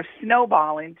really sort of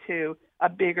snowball into a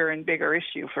bigger and bigger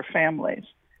issue for families.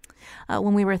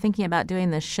 When we were thinking about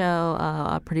doing this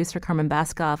show, producer Carmen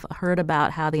Baskoff heard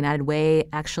about how the United Way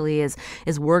actually is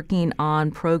working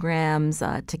on programs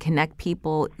to connect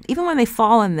people, even when they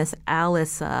fall in this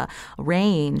ALICE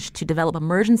range, to develop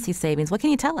emergency savings. What can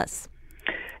you tell us?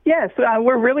 Yes,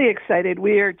 we're really excited.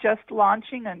 We are just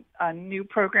launching a new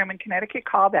program in Connecticut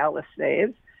called ALICE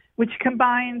Saves, which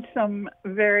combines some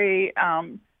very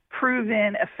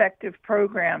proven, effective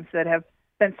programs that have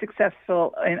been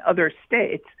successful in other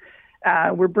states.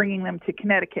 We're bringing them to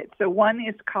Connecticut. So one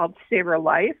is called Saver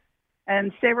Life,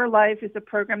 and Saver Life is a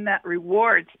program that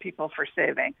rewards people for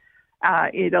saving.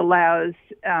 It allows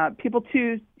people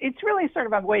it's really sort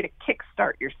of a way to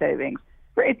kickstart your savings.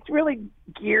 It's really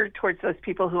geared towards those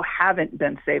people who haven't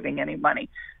been saving any money.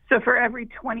 So for every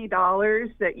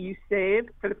 $20 that you save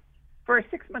for a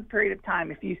 6-month period of time,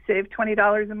 if you save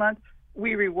 $20 a month,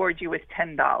 we reward you with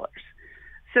 $10.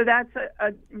 So that's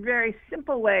a very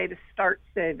simple way to start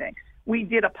saving. We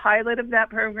did a pilot of that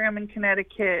program in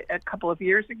Connecticut a couple of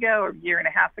years ago, or a year and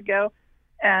a half ago,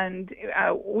 and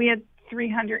we had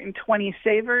 320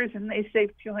 savers, and they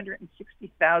saved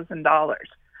 $260,000.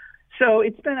 So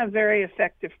it's been a very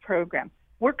effective program.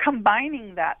 we're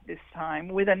combining that this time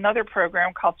with another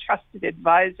program called Trusted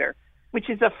Advisor, which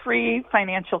is a free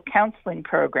financial counseling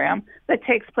program that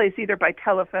takes place either by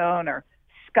telephone or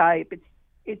Skype.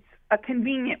 It's a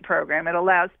convenient program. It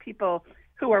allows people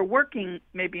who are working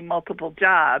maybe multiple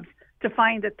jobs to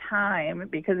find a time,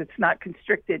 because it's not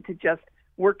constricted to just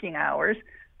working hours,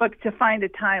 but to find a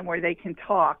time where they can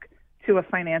talk to a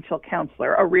financial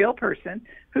counselor, a real person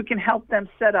who can help them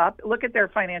look at their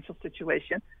financial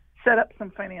situation, set up some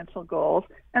financial goals,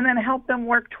 and then help them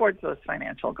work towards those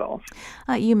financial goals.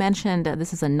 You mentioned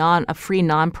this is a free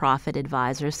nonprofit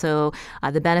advisor. So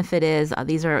the benefit is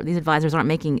these advisors aren't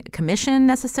making commission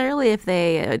necessarily if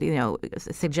they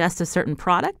suggest a certain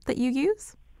product that you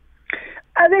use.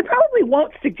 They probably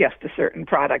won't suggest a certain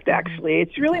product. Actually,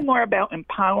 it's really more about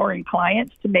empowering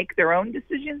clients to make their own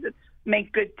decisions and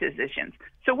make good decisions.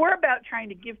 So we're about trying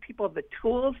to give people the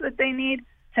tools that they need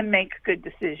to make good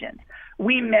decisions.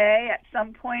 We may at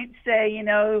some point say, you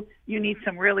need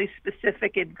some really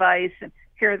specific advice and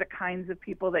here are the kinds of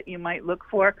people that you might look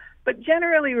for. But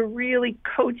generally, we're really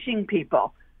coaching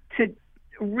people to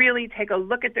really take a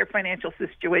look at their financial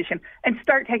situation and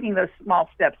start taking those small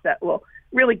steps that will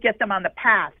really get them on the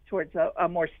path towards a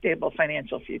more stable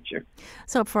financial future.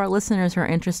 So for our listeners who are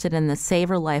interested in the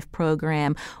Saver Life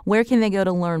program, where can they go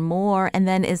to learn more? And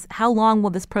then how long will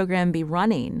this program be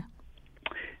running?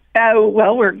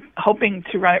 Well, we're hoping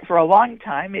to run it for a long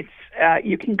time.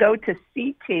 You can go to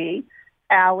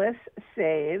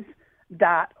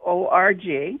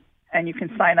ctalicesaves.org and you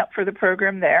can sign up for the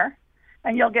program there,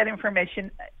 and you'll get information.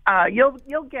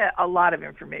 You'll get a lot of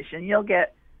information. You'll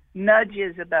get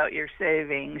nudges about your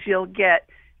savings. You'll get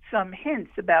some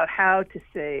hints about how to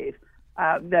save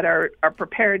that are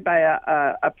prepared by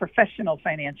a professional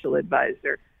financial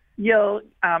advisor. You'll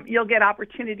get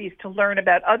opportunities to learn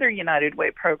about other United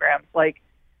Way programs, like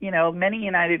many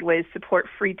United Ways support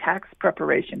free tax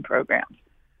preparation programs.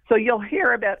 So you'll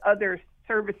hear about other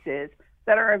services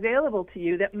that are available to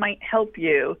you that might help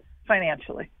you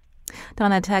financially.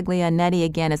 Donna Taglianetti,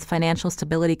 again, is financial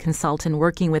stability consultant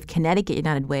working with Connecticut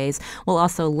United Ways. We'll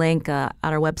also link at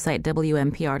our website,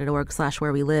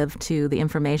 wnpr.org/wherewelive, to the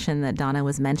information that Donna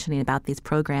was mentioning about these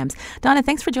programs. Donna,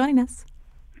 thanks for joining us.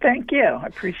 Thank you. I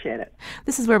appreciate it.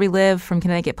 This is Where We Live from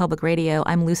Connecticut Public Radio.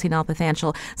 I'm Lucy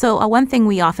Nalpathanchel. So one thing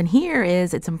we often hear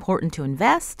is it's important to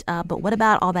invest, but what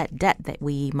about all that debt that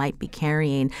we might be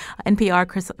carrying? NPR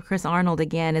Chris Arnold,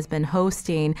 again, has been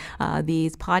hosting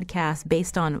these podcasts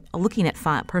based on looking at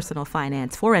personal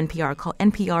finance for NPR, called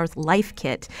NPR's Life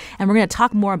Kit. And we're going to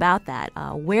talk more about that.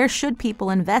 Where should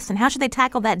people invest and how should they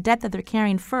tackle that debt that they're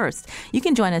carrying first? You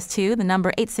can join us, too. The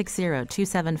number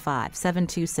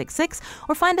 860-275-7266,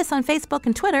 or find us on Facebook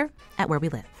and Twitter at Where We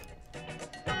Live.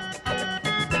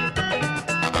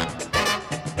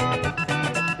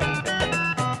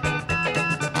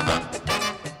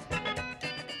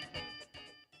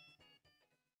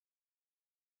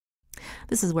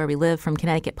 This is Where We Live from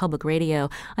Connecticut Public Radio.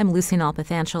 I'm Lucy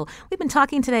Nalpathanchel. We've been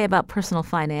talking today about personal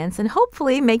finance and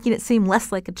hopefully making it seem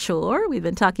less like a chore. We've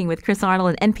been talking with Chris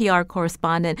Arnold, an NPR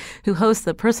correspondent who hosts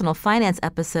the personal finance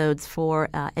episodes for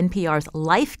NPR's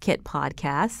Life Kit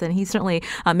podcast. And he certainly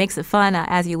makes it fun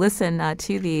as you listen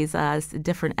to these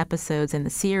different episodes in the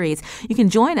series. You can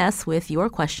join us with your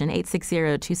question,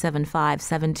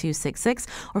 860-275-7266,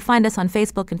 or find us on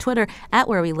Facebook and Twitter at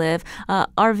Where We Live.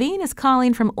 Arveen is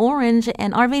calling from Orange.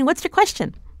 And Arveen, what's your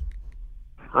question?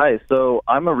 Hi, so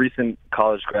I'm a recent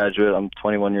college graduate. I'm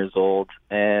 21 years old,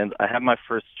 and I have my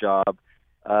first job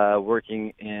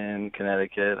working in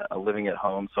Connecticut, living at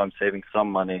home, so I'm saving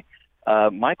some money.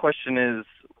 My question is,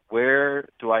 where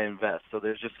do I invest? So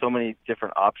there's just so many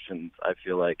different options, I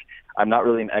feel like. I'm not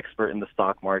really an expert in the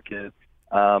stock market.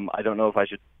 I don't know if I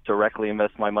should directly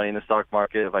invest my money in the stock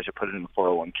market, if I should put it in a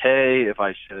 401k, if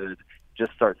I should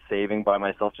just start saving by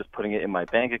myself, just putting it in my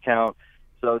bank account.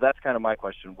 So that's kind of my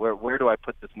question. Where do I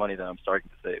put this money that I'm starting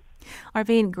to save?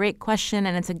 Arveen, great question,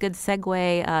 and it's a good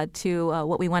segue to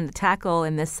what we wanted to tackle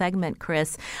in this segment,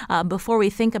 Chris. Before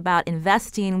we think about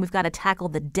investing, we've got to tackle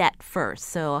the debt first.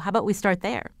 So how about we start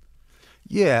there?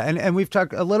 Yeah, and we've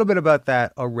talked a little bit about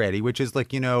that already, which is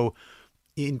like,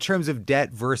 in terms of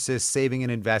debt versus saving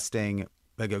and investing,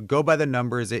 like go by the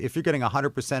numbers. If you're getting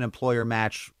 100% employer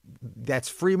match, that's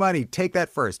free money. Take that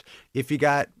first. If you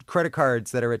got credit cards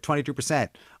that are at 22%,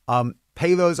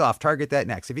 pay those off. Target that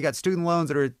next. If you got student loans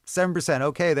that are at 7%,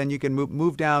 okay, then you can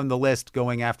move down the list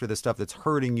going after the stuff that's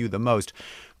hurting you the most.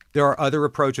 There are other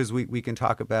approaches we can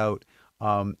talk about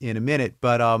in a minute.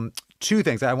 But two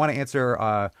things. I want to answer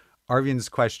Arveen's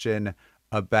question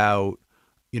about,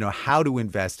 how to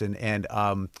invest. And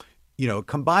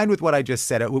combined with what I just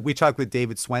said, we talked with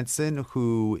David Swenson,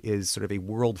 who is sort of a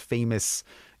world famous,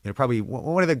 probably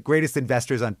one of the greatest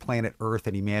investors on planet Earth,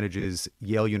 and he manages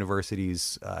Yale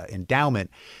University's endowment.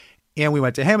 And we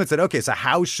went to him and said, okay, so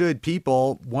how should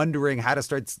people wondering how to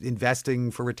start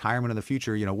investing for retirement in the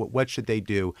future, what should they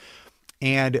do?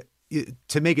 And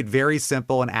to make it very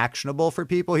simple and actionable for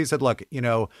people, he said, look,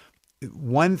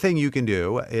 one thing you can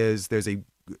do is there's a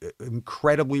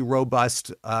incredibly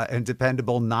robust and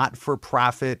dependable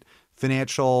not-for-profit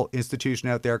financial institution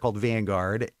out there called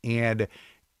Vanguard. And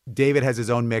David has his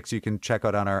own mix you can check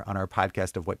out on our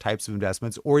podcast of what types of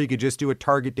investments, or you could just do a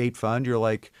target date fund. You're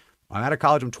like, I'm out of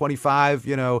college, I'm 25,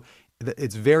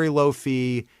 it's very low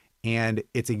fee. And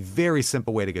it's a very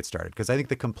simple way to get started, because I think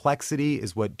the complexity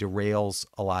is what derails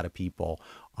a lot of people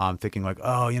thinking like,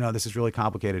 oh, this is really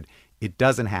complicated. It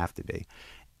doesn't have to be.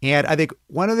 And I think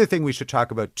one other thing we should talk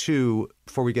about too,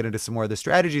 before we get into some more of the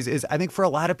strategies, is I think for a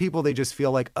lot of people, they just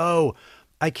feel like, oh,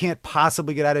 I can't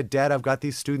possibly get out of debt. I've got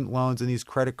these student loans and these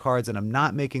credit cards, and I'm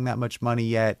not making that much money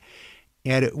yet.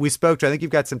 And we spoke to, I think you've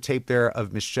got some tape there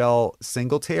of Michelle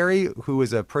Singletary, who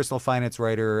is a personal finance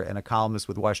writer and a columnist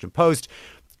with Washington Post.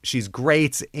 She's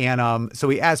great. And so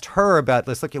we asked her about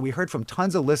this. Look, we heard from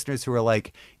tons of listeners who are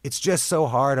like, it's just so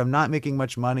hard. I'm not making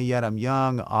much money yet. I'm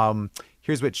young.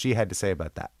 Here's what she had to say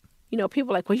about that.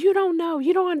 People are like, well, you don't know.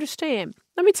 You don't understand.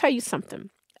 Let me tell you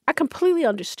something. I completely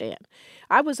understand.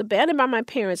 I was abandoned by my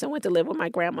parents and went to live with my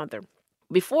grandmother.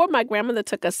 Before my grandmother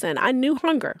took us in, I knew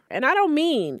hunger. And I don't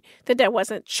mean that there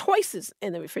wasn't choices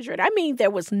in the refrigerator. I mean there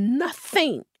was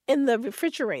nothing in the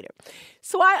refrigerator.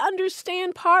 So I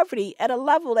understand poverty at a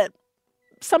level that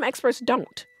some experts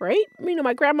don't, right?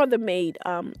 My grandmother made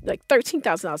like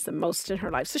 $13,000 the most in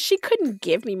her life. So she couldn't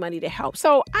give me money to help.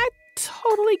 So I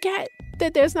totally get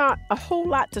that there's not a whole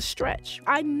lot to stretch.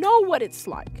 I know what it's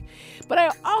like. But I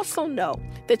also know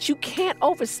that you can't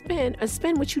overspend and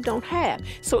spend what you don't have.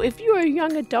 So if you're a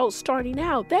young adult starting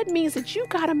out, that means that you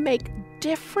got to make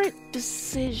different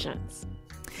decisions.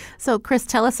 So, Chris,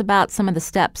 tell us about some of the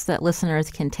steps that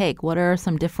listeners can take. What are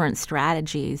some different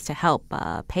strategies to help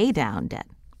pay down debt?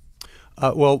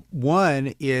 Well,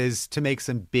 one is to make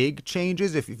some big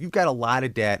changes. If you've got a lot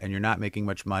of debt and you're not making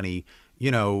much money,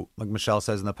 like Michelle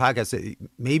says in the podcast,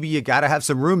 maybe you got to have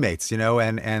some roommates,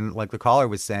 and like the caller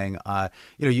was saying,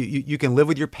 you can live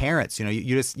with your parents,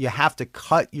 you have to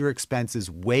cut your expenses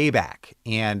way back.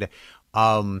 And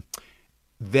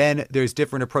then there's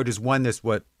different approaches. One, this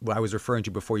what I was referring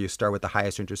to before, you start with the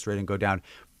highest interest rate and go down.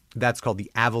 That's called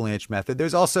the avalanche method.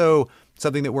 There's also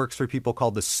something that works for people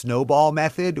called the snowball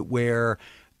method, where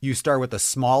you start with the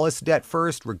smallest debt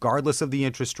first, regardless of the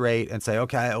interest rate, and say,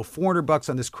 okay, I owe $400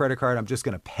 on this credit card. I'm just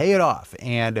going to pay it off.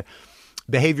 And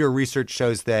behavioral research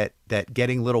shows that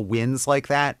getting little wins like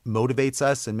that motivates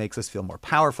us and makes us feel more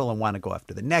powerful and want to go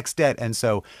after the next debt. And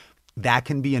so that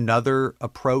can be another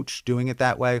approach, doing it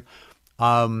that way.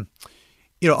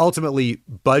 Ultimately,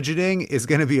 budgeting is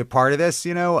going to be a part of this.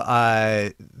 You're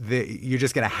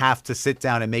just going to have to sit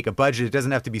down and make a budget. It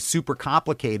doesn't have to be super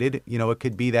complicated. It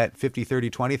could be that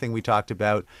 50-30-20 thing we talked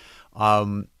about.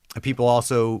 People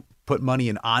also put money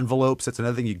in envelopes. That's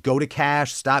another thing. You go to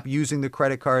cash, stop using the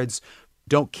credit cards.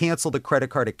 Don't cancel the credit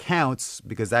card accounts,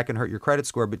 because that can hurt your credit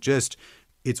score. But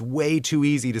it's way too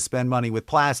easy to spend money with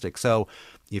plastic. So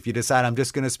if you decide I'm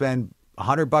just going to spend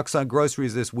 $100 on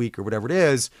groceries this week or whatever it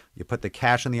is, you put the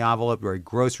cash in the envelope, you write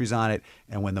groceries on it,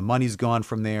 and when the money's gone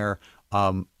from there,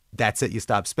 that's it. You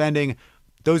stop spending.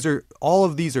 All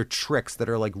of these are tricks that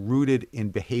are like rooted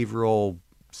in behavioral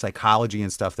psychology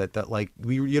and stuff that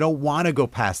you don't want to go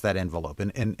past that envelope,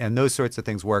 and those sorts of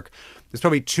things work. There's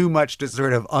probably too much to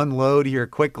sort of unload here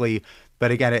quickly, but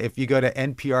again, if you go to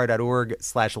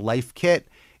npr.org/lifekit,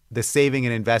 the saving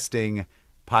and investing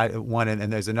one,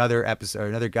 and there's another episode,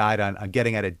 another guide on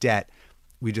getting out of debt.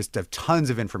 We just have tons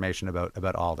of information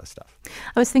about all this stuff.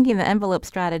 I was thinking the envelope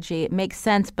strategy, it makes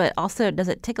sense, but also does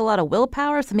it take a lot of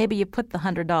willpower? So maybe you put the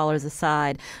 $100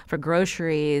 aside for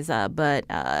groceries, but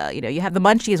you have the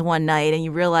munchies one night and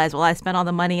you realize, well, I spent all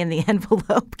the money in the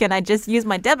envelope. Can I just use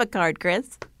my debit card,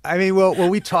 Chris? I mean, well,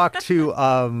 we talked to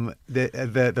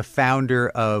the founder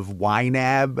of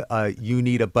YNAB, You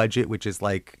Need a Budget, which is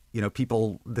like,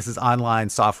 this is online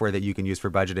software that you can use for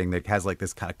budgeting that has like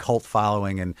this kind of cult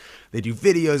following, and they do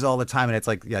videos all the time, and it's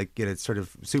it's sort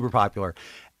of super popular.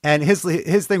 And his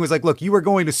thing was like, look, you are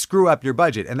going to screw up your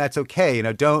budget, and that's okay.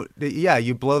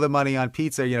 You blow the money on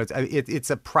pizza.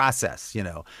 It's a process,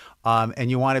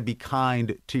 and you want to be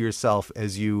kind to yourself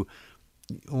as you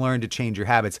learn to change your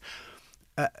habits.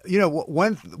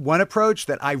 One approach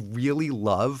that I really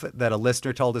love that a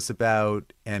listener told us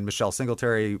about, and Michelle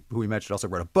Singletary, who we mentioned, also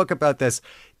wrote a book about this,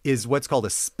 is what's called a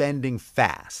spending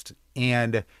fast.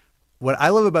 And what I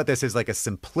love about this is like a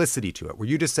simplicity to it, where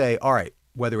you just say, all right,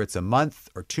 whether it's a month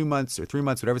or 2 months or 3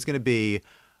 months, whatever it's going to be,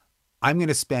 I'm going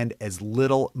to spend as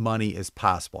little money as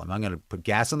possible. I'm not going to put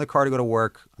gas in the car to go to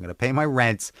work. I'm going to pay my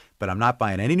rent, but I'm not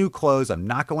buying any new clothes. I'm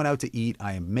not going out to eat.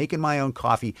 I am making my own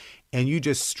coffee. And you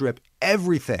just strip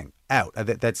everything out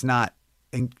that's not,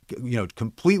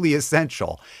 completely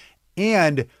essential.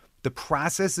 And the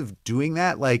process of doing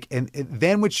that, and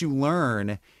then what you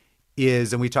learn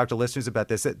is, and we talked to listeners about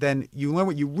this, then you learn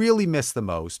what you really miss the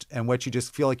most and what you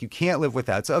just feel like you can't live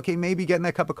without. So, okay, maybe getting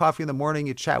that cup of coffee in the morning,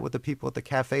 you chat with the people at the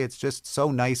cafe. It's just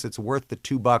so nice. It's worth the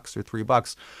 $2 or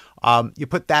 $3. You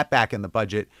put that back in the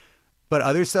budget. But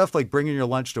other stuff like bringing your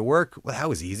lunch to work, well, that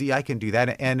was easy. I can do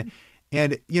that. And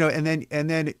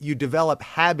then you develop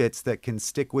habits that can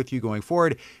stick with you going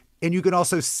forward. And you can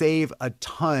also save a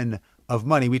ton of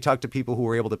money. We talked to people who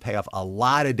were able to pay off a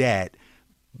lot of debt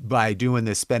by doing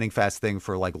this spending fast thing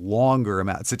for like longer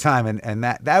amounts of time. And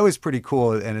that was pretty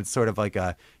cool. And it's sort of like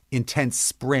a intense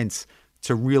sprint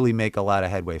to really make a lot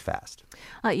of headway fast.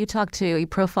 You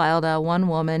profiled one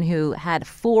woman who had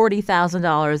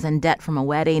 $40,000 in debt from a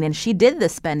wedding, and she did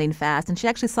this spending fast, and she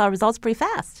actually saw results pretty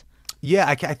fast. Yeah,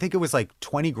 I think it was like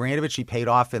 20 grand of it she paid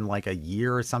off in like a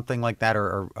year or something like that,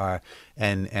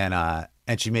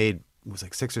 and she made, it was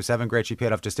like 6 or 7 grand she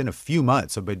paid off just in a few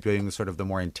months. So by doing sort of the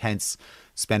more intense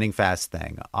spending fast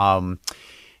thing. And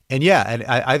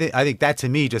I think that to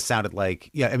me just sounded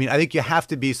like, I think you have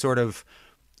to be sort of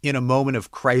in a moment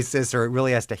of crisis, or it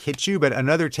really has to hit you. But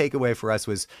another takeaway for us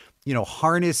was,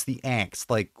 harness the angst.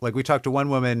 Like we talked to one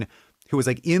woman who was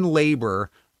like in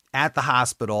labor at the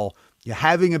hospital,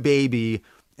 having a baby,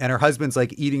 and her husband's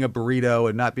like eating a burrito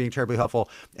and not being terribly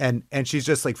helpful. And she's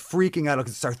just like freaking out.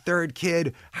 It's our third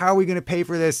kid. How are we going to pay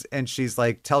for this? And she's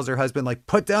like, tells her husband, like,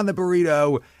 put down the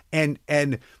burrito and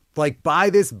like buy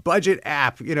this budget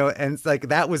app, and it's like,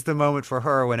 that was the moment for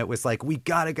her when it was like, we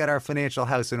got to get our financial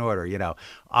house in order,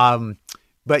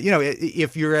 But,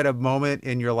 if you're at a moment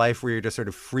in your life where you're just sort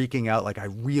of freaking out, like, I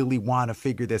really want to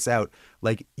figure this out,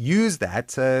 like, use that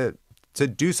to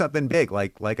do something big,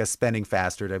 like a spending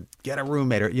fast, or to get a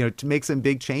roommate, or, to make some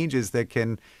big changes that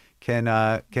can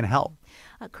help.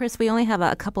 Chris, we only have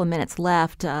a couple of minutes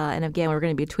left. And again, we're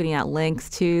going to be tweeting out links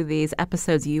to these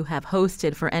episodes you have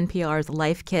hosted for NPR's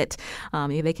Life Kit.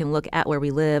 They can look at Where We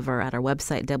Live or at our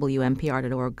website,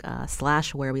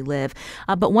 WNPR.org/Where We Live.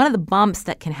 But one of the bumps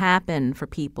that can happen for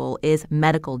people is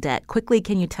medical debt. Quickly,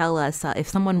 can you tell us if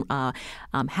someone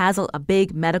has a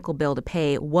big medical bill to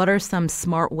pay, what are some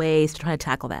smart ways to try to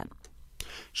tackle that?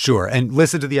 Sure. And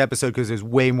listen to the episode because there's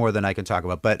way more than I can talk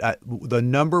about. But the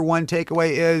number one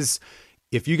takeaway is,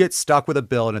 if you get stuck with a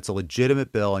bill and it's a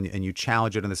legitimate bill and you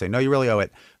challenge it and they say, no, you really owe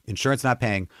it, insurance not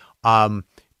paying,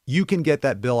 you can get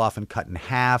that bill often cut in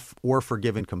half or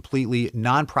forgiven completely.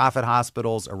 Nonprofit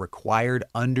hospitals are required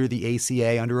under the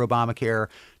ACA, under Obamacare,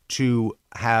 to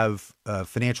have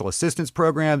financial assistance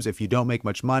programs. If you don't make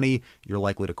much money, you're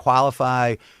likely to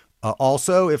qualify.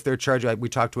 Also, if they're charging, we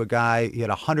talked to a guy, he had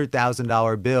a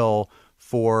 $100,000 bill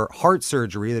for heart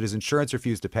surgery that his insurance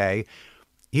refused to pay.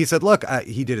 He said, look,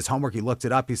 he did his homework. He looked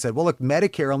it up. He said, well, look,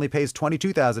 Medicare only pays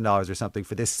 $22,000 or something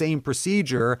for this same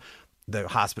procedure. The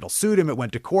hospital sued him. It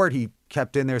went to court. He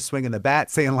kept in there swinging the bat,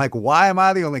 saying, like, why am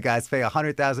I the only guy to pay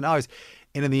 $100,000?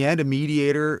 And in the end,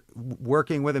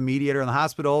 working with a mediator in the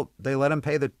hospital, they let him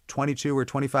pay the 22 or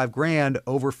 25 grand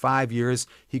over 5 years.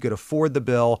 He could afford the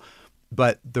bill.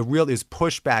 But the real is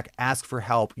pushback, ask for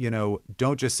help,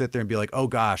 don't just sit there and be like, oh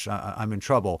gosh, I'm in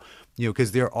trouble,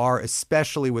 because there are,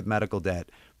 especially with medical debt,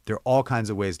 there are all kinds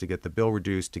of ways to get the bill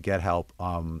reduced, to get help,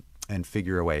 and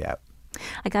figure a way out.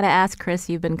 I got to ask, Chris,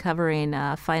 you've been covering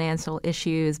financial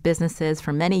issues, businesses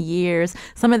for many years.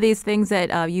 Some of these things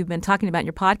that you've been talking about in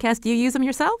your podcast, do you use them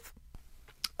yourself?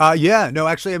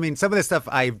 Actually, some of this stuff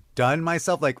I've done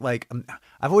myself, like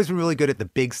I've always been really good at the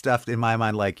big stuff in my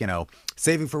mind, like,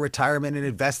 saving for retirement and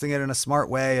investing it in a smart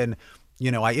way. And,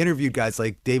 I interviewed guys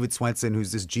like David Swenson,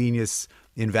 who's this genius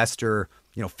investor,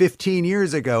 15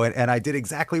 years ago. And I did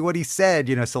exactly what he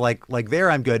said, so like there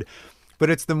I'm good.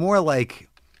 But it's the more like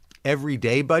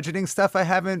everyday budgeting stuff I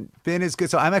haven't been as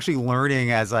good. So I'm actually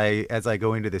learning as I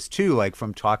go into this too, like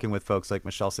from talking with folks like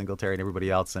Michelle Singletary and everybody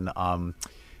else. And,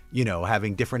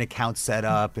 having different accounts set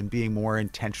up and being more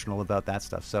intentional about that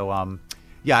stuff. So,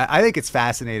 I think it's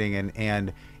fascinating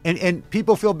and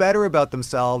people feel better about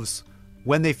themselves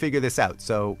when they figure this out.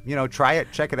 So, try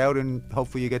it, check it out, and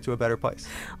hopefully you get to a better place.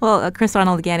 Well, Chris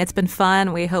Arnold, again, it's been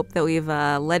fun. We hope that we've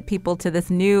led people to this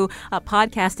new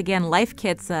podcast, again, Life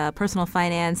Kits, personal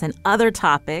finance and other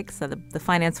topics. The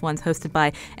finance one's hosted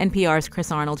by NPR's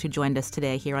Chris Arnold, who joined us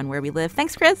today here on Where We Live.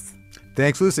 Thanks, Chris.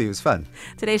 Thanks, Lucy. It was fun.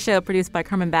 Today's show produced by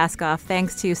Carmen Baskoff.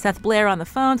 Thanks to Seth Blair on the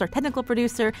phones. Our technical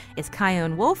producer is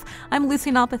Kyone Wolf. I'm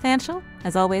Lucy Nalpathanchel.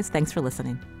 As always, thanks for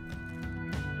listening.